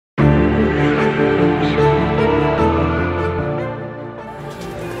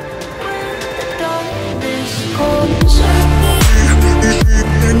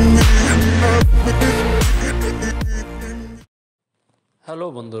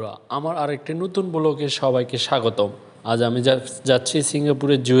Hello বন্ধুরা, আমার আরেকটি নতুন ব্লগে সবাইকে স্বাগতম। আজ আমি যাচ্ছি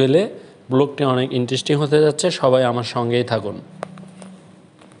সিঙ্গাপুরের জুয়েলে। ব্লগটি অনেক ইন্টারেস্টিং হতে যাচ্ছে, সবাই আমার সঙ্গেই থাকুন।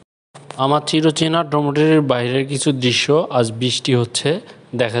 আমার চিরচেনা ডরমিটরির বাইরের কিছু দৃশ্য, আজ বৃষ্টি হচ্ছে।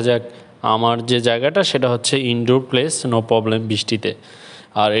 দেখা যাক। আমার যে জায়গাটা সেটা হচ্ছে ইনডোর প্লেস, নো প্রবলেম বৃষ্টিতে।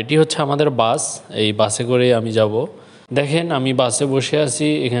 আর এটি হচ্ছে আমাদের বাস, এই বাসে করেই আমি যাব। দেখেন আমি বাসে বসে আছি,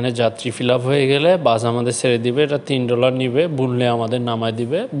 এখানে যাত্রী ফিল আপ হয়ে গেলে বাস আমাদের ছেড়ে দিবে। এটা $3 নিবে, বুনলে আমাদের নামায়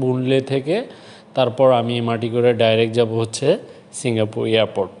দিবে। বুনলে থেকে তারপর আমি এমআরটি করে ডাইরেক্ট যাব হচ্ছে সিঙ্গাপুর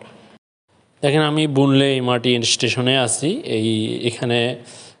এয়ারপোর্ট। দেখেন আমি বুনলে এমআরটি স্টেশনে আছি। এখানে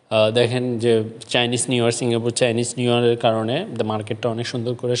দেখেন যে Chinese new year, Singapore Chinese new ইয়ারের কারণে মার্কেটটা অনেক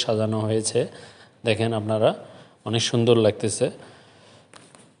সুন্দর করে সাজানো হয়েছে। দেখেন আপনারা, অনেক সুন্দর লাগতেছে।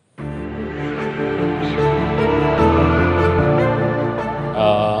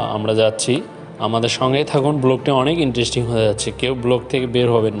 আমরা যাচ্ছি, আমাদের সঙ্গেই থাকুন। ব্লগটি অনেক ইন্টারেস্টিং হয়ে যাচ্ছে, কেউ ব্লগ থেকে বের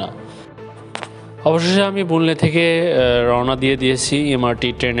হবেন না। অবশেষে আমি বুনলে থেকে রওনা দিয়েছি এমআরটি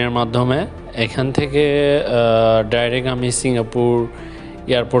ট্রেনের মাধ্যমে। এখান থেকে ডাইরেক্ট আমি সিঙ্গাপুর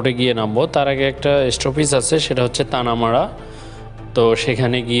এয়ারপোর্টে গিয়ে নামবো। তার আগে একটা স্টপেজ আছে, সেটা হচ্ছে তানামারা। তো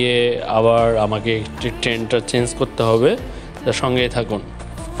সেখানে গিয়ে আবার আমাকে ট্রেনটা চেঞ্জ করতে হবে। তার সঙ্গেই থাকুন।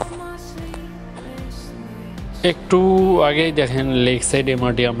 একটু আগেই দেখেন লেক সাইড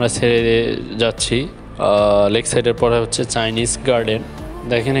এমআরটি আমরা ছেড়ে যাচ্ছি। লেক সাইডের পরে হচ্ছে চাইনিজ গার্ডেন।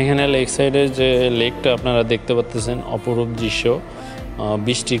 দেখেন এখানে লেক সাইডের যে লেকটা আপনারা দেখতে পাচ্ছেন, অপরূপ দৃশ্য।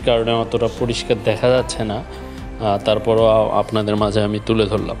 বৃষ্টির কারণে অতটা পরিষ্কার দেখা যাচ্ছে না, তারপরও আপনাদের মাঝে আমি তুলে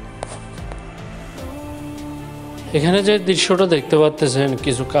ধরলাম। এখানে যে দৃশ্যটা দেখতে পাচ্ছেন,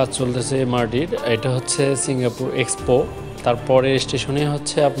 কিছু কাজ চলতেছে এমআরটির। এটা হচ্ছে সিঙ্গাপুর এক্সপো। তারপরে স্টেশনে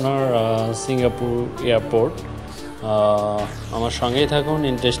হচ্ছে আপনার সিঙ্গাপুর এয়ারপোর্ট। আমার সঙ্গেই থাকুন।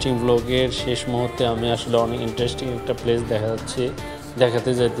 ইন্টারেস্টিং ব্লগের শেষ মুহূর্তে আমি আসলে অনেক ইন্টারেস্টিং একটা প্লেস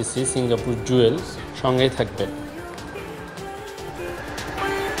দেখাতে যাইতেছি, সিঙ্গাপুর জুয়েল। সঙ্গেই থাকবেন।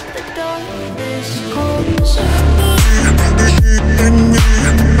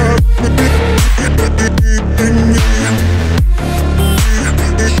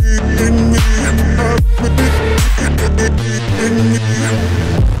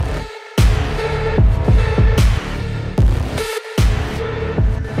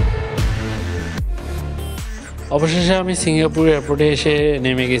 অবশেষে আমি সিঙ্গাপুর এয়ারপোর্টে এসে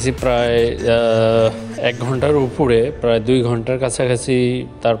নেমে গেছি। প্রায় 1 ঘন্টার উপরে, প্রায় 2 ঘন্টার কাছাকাছি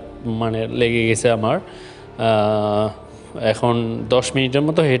তার মানে লেগে গেছে আমার। এখন 10 মিনিটের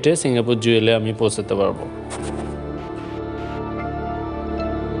মতো হেঁটে সিঙ্গাপুর জুয়েলে আমি পৌঁছাতে পারবো।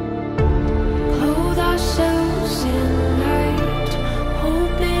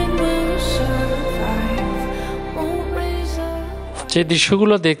 যে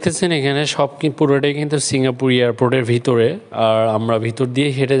দৃশ্যগুলো দেখতেছেন এখানে পুরোটাই কিন্তু সিঙ্গাপুর এয়ারপোর্টের ভিতরে। আর আমরা ভিতর দিয়ে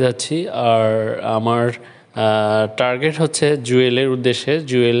হেঁটে যাচ্ছি। আর আমার টার্গেট হচ্ছে জুয়েলের উদ্দেশ্যে।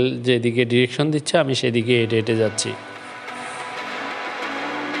 জুয়েল যেদিকে ডিরেকশন দিচ্ছে আমি সেদিকে হেঁটে হেঁটে যাচ্ছি।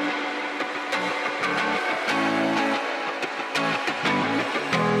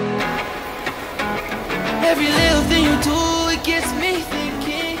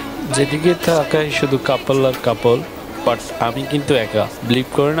 যেদিকে তাকাই শুধু কাপল আর কাপল, বাট আমি কিন্তু একা। বিলিভ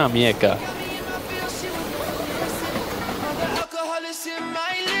করেন আমি একা।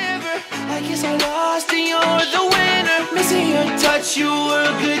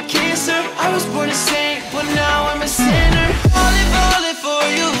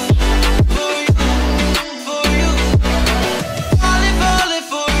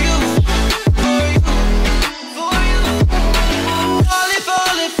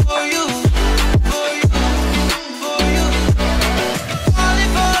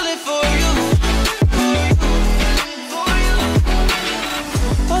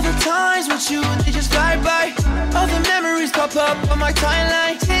 Up on my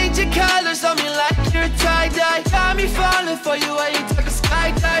timeline, change your colors on me like you're tie-dye. Got me falling for you, I ain't talking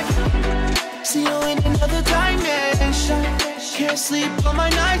skydive. See you in another dimension. Can't sleep on my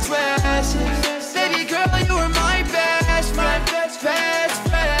night's rest. Baby girl, you were my best friend, best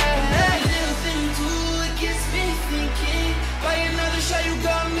friend. That little thing you do, it gets me thinking. By another shot, you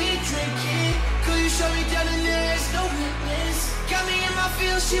got me drinking. Could you show me down and there's no witness? Got me in my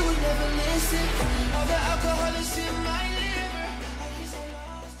feels, she would never listen. All the alcohol is in my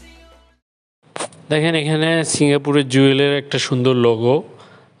দেখেন এখানে সিঙ্গাপুরের জুয়েলের একটা সুন্দর logo.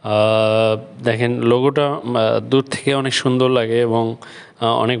 দেখেন লোগোটা দূর থেকে অনেক সুন্দর লাগে এবং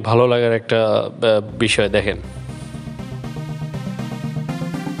অনেক ভালো লাগার একটা বিষয়। দেখেন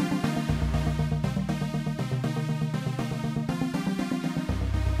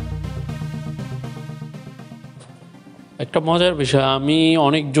একটা মজার বিষয়, আমি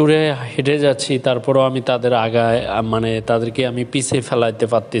অনেক জোরে হেঁটে যাচ্ছি, তারপরেও আমি তাদের আগায় মানে তাদেরকে আমি পিছিয়ে ফেলাইতে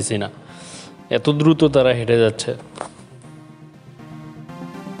পারতেছি না, এত দ্রুত তারা হেঁটে যাচ্ছে।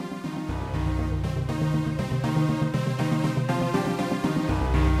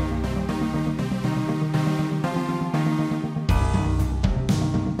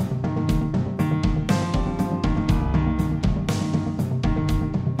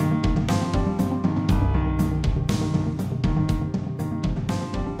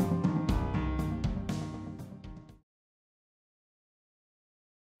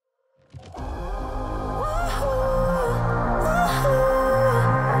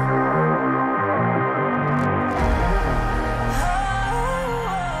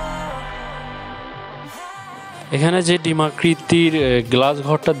 এখানে যে ডিমাকৃতির গ্লাস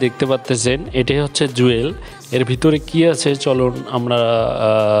ঘরটা দেখতে পাচ্ছেন, এটাই হচ্ছে জুয়েল। এর ভিতরে কি আছে চলুন আমরা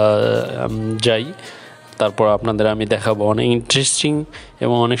যাই, তারপর আপনাদের আমি দেখাবো। অনেক ইন্টারেস্টিং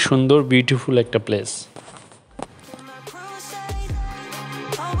এবং অনেক সুন্দর বিউটিফুল একটা place.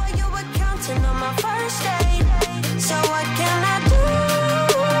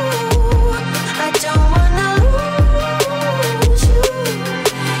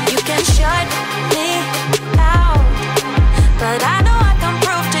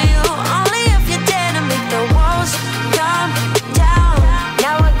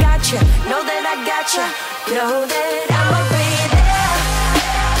 Know that I'ma be there.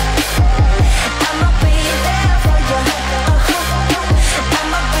 I'ma be there for you.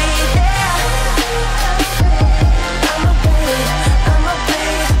 I'ma be there.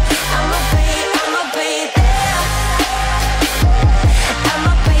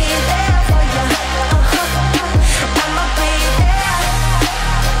 I'ma be there for you. I'ma be there.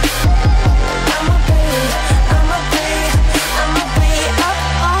 I'ma be up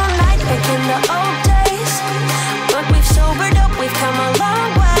all night making the old days. But we've sobered up, we've come a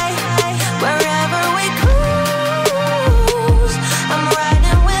long way. Wherever we cruise, I'm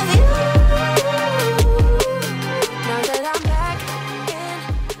riding with you. Now that I'm back in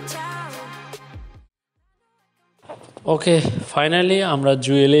town. Okay, finally আমরা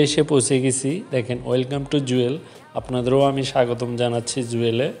জুয়েলে এসে পৌঁছে গেছি। দেখেন, welcome to Jewel. আপনাদেরও আমি স্বাগতম জানাচ্ছি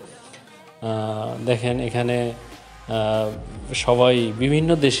জুয়েলে। দেখেন এখানে সবাই বিভিন্ন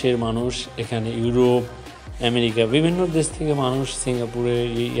দেশের মানুষ, এখানে ইউরোপ, আমেরিকা, বিভিন্ন দেশ থেকে মানুষ সিঙ্গাপুরের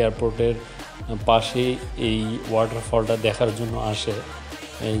এই এয়ারপোর্টের পাশে এই ওয়াটারফলটা দেখার জন্য আসে।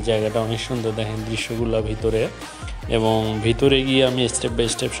 এই জায়গাটা অনেক সুন্দর, দেখেন দৃশ্যগুলো ভিতরে, এবং ভিতরে গিয়ে আমি স্টেপ বাই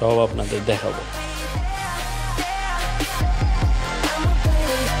স্টেপ সব আপনাদের দেখাবো।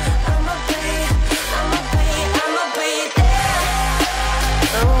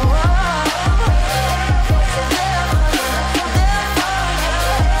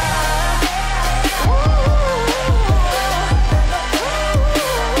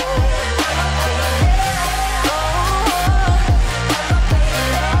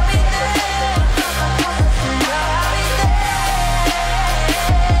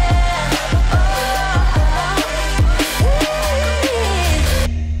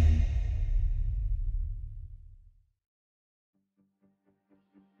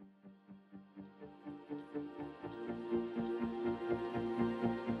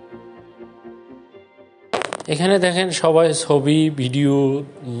 এখানে দেখেন সবাই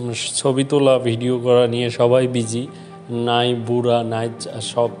ছবি তোলা, ভিডিও করা নিয়ে সবাই বিজি। নাই বুড়া, নাই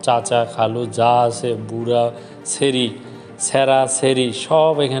সব চাচা খালু যা আছে, বুড়া সেরি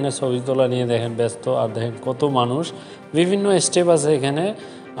সব এখানে ছবি তোলা নিয়ে দেখেন ব্যস্ত। আর দেখেন কত মানুষ, বিভিন্ন স্টেপ আছে এখানে।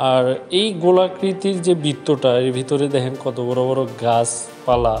 আর এই গোলাকৃতির যে বৃত্তটা, এর ভিতরে দেখেন কত বড় বড়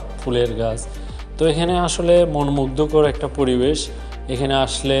গাছপালা, ফুলের গাছ। তো এখানে আসলে মনমুগ্ধকর একটা পরিবেশ। এখানে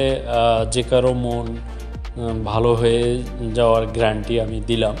আসলে যে কারো মন ভালো হয়ে যাওয়ার গ্যারান্টি আমি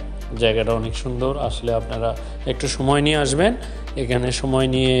দিলাম। জায়গাটা অনেক সুন্দর, আসলে আপনারা একটু সময় নিয়ে আসবেন। এখানে সময়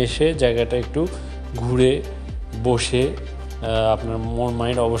নিয়ে এসে জায়গাটা একটু ঘুরে বসে আপনার মন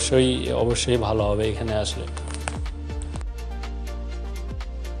মাইন্ড অবশ্যই ভালো হবে এখানে আসলে।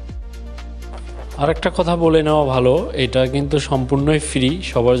 আরেকটা কথা বলে নেওয়া ভালো, এটা কিন্তু সম্পূর্ণই ফ্রি,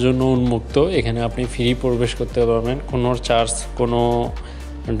 সবার জন্য উন্মুক্ত। এখানে আপনি ফ্রি প্রবেশ করতে পারবেন, কোনো চার্জ, কোনো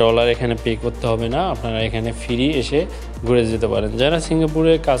ডলার এখানে পে করতে হবে না। আপনারা এখানে ফ্রি এসে ঘুরে যেতে পারেন। যারা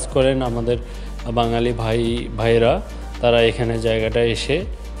সিঙ্গাপুরে কাজ করেন, আমাদের বাঙালি ভাইয়েরা, তারা এখানে জায়গাটা এসে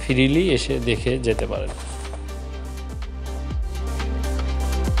ফ্রিলি এসে দেখে যেতে পারেন।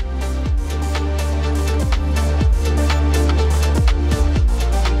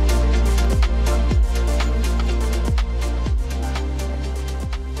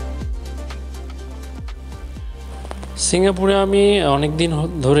 সিঙ্গাপুরে আমি অনেক দিন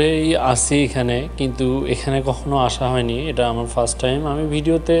ধরেই আছি এখানে, কিন্তু এখানে কখনো আসা হয়নি। এটা আমার ফার্স্ট টাইম। আমি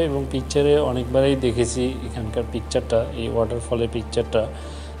ভিডিওতে এবং পিকচারে অনেকবারই দেখেছি এখানকার পিকচারটা, এই ওয়াটারফলের পিকচারটা।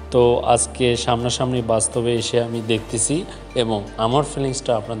 তো আজকে সামনাসামনি বাস্তবে এসে আমি দেখতেছি এবং আমার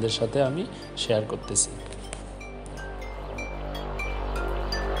ফিলিংসটা আপনাদের সাথে আমি শেয়ার করতেছি।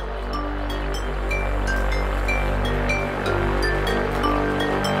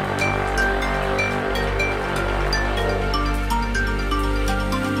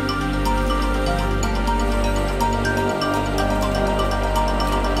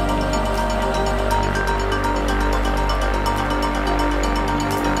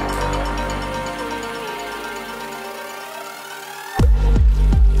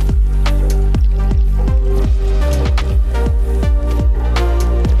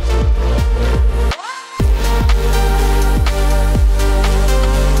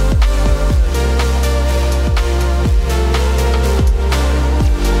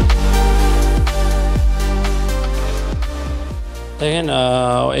 দেখেন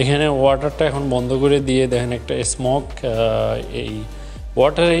এখানে ওয়াটারটা এখন বন্ধ করে দিয়ে দেখেন একটা স্মোক, এই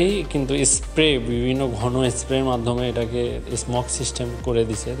ওয়াটারেই কিন্তু স্প্রে, বিভিন্ন ঘন স্প্রের মাধ্যমে এটাকে স্মোক সিস্টেম করে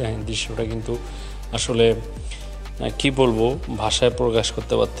দিছে। দেখেন দৃশ্যটা কিন্তু আসলে কি বলবো, ভাষায় প্রকাশ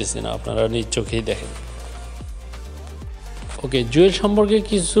করতে পারতেছি না, আপনারা নিজ চোখেই দেখেন। ওকে, জুয়েল সম্পর্কে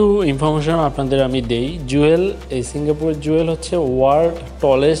কিছু ইনফরমেশন আপনাদের আমি দেই। জুয়েল, এই সিঙ্গাপুরের জুয়েল হচ্ছে ওয়ার্ল্ড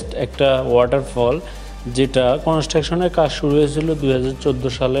টলেস্ট একটা ওয়াটারফল, যেটা কনস্ট্রাকশনের কাজ শুরু হয়েছিল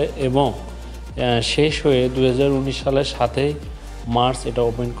 2014 সালে এবং শেষ হয়ে 2019 সালের 7 মার্চ এটা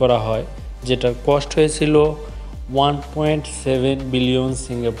ওপেন করা হয়, যেটার কস্ট হয়েছিল 1.7 বিলিয়ন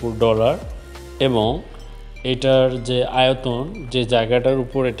সিঙ্গাপুর ডলার। এবং এটার যে আয়তন, যে জায়গাটার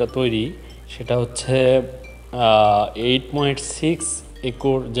উপর এটা তৈরি, সেটা হচ্ছে 8.6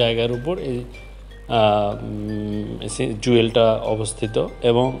 একর জায়গার উপর এই জুয়েলটা অবস্থিত।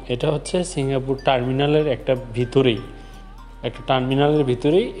 এবং এটা হচ্ছে সিঙ্গাপুর টার্মিনালের একটা টার্মিনালের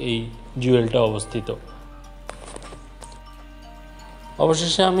ভিতরেই এই জুয়েলটা অবস্থিত।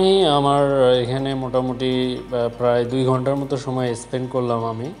 অবশেষে আমি আমার এখানে মোটামুটি প্রায় 2 ঘন্টার মতো সময় স্পেন্ড করলাম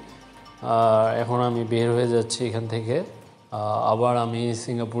আমি। এখন আমি বের হয়ে যাচ্ছি এখান থেকে। আবার আমি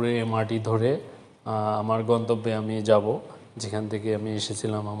সিঙ্গাপুরে MRT ধরে আমার গন্তব্যে আমি যাব, যেখান থেকে আমি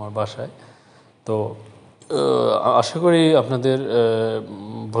এসেছিলাম আমার বাসায়। তো আশা করি আপনাদের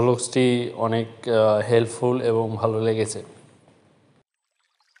ভ্লগসটি অনেক হেল্পফুল এবং ভালো লেগেছে।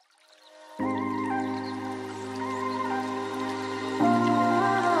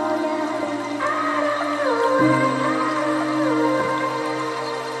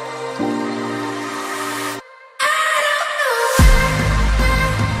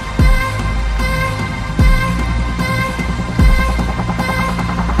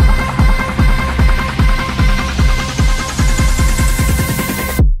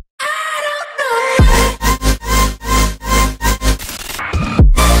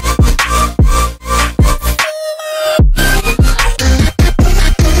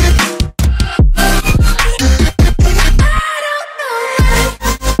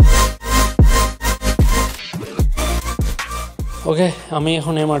 ওকে, আমি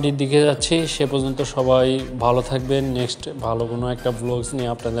এখন MRTর দিকে যাচ্ছি। সে পর্যন্ত সবাই ভালো থাকবেন। নেক্সট ভালো কোনো একটা ব্লগস নিয়ে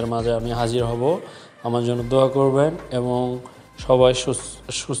আপনাদের মাঝে আমি হাজির হব। আমার জন্য দোয়া করবেন এবং সবাই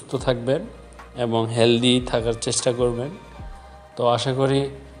সুস্থ থাকবেন এবং হেলদি থাকার চেষ্টা করবেন। তো আশা করি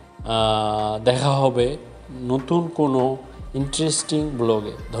দেখা হবে নতুন কোনো ইন্টারেস্টিং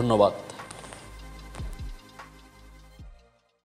ব্লগে। ধন্যবাদ।